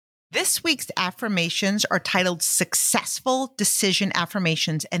This week's affirmations are titled Successful Decision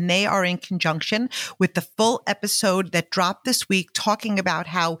Affirmations, and they are in conjunction with the full episode that dropped this week talking about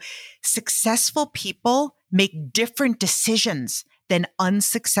how successful people make different decisions than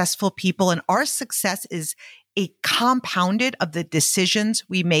unsuccessful people. And our success is a compounded of the decisions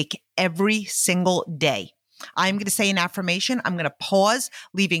we make every single day. I'm going to say an affirmation. I'm going to pause,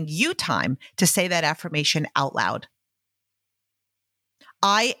 leaving you time to say that affirmation out loud.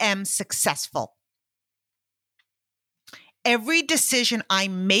 I am successful. Every decision I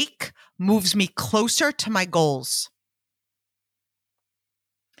make moves me closer to my goals.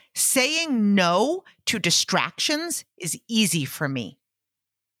 Saying no to distractions is easy for me.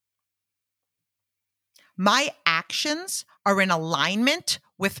 My actions are in alignment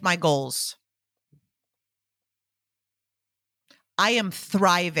with my goals. I am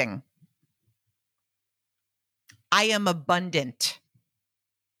thriving. I am abundant.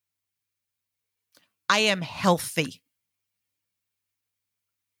 I am healthy.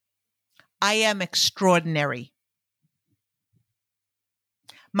 I am extraordinary.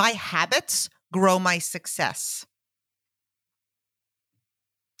 My habits grow my success.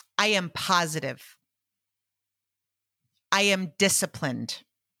 I am positive. I am disciplined.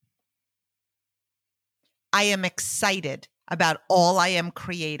 I am excited about all I am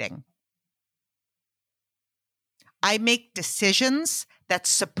creating. I make decisions that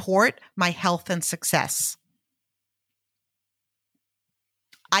support my health and success.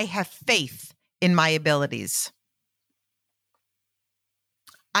 I have faith in my abilities.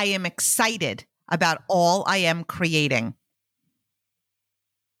 I am excited about all I am creating.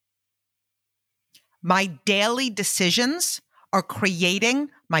 My daily decisions are creating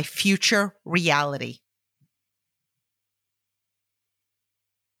my future reality.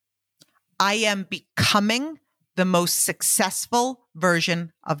 I am becoming the most successful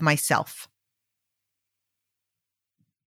version of myself.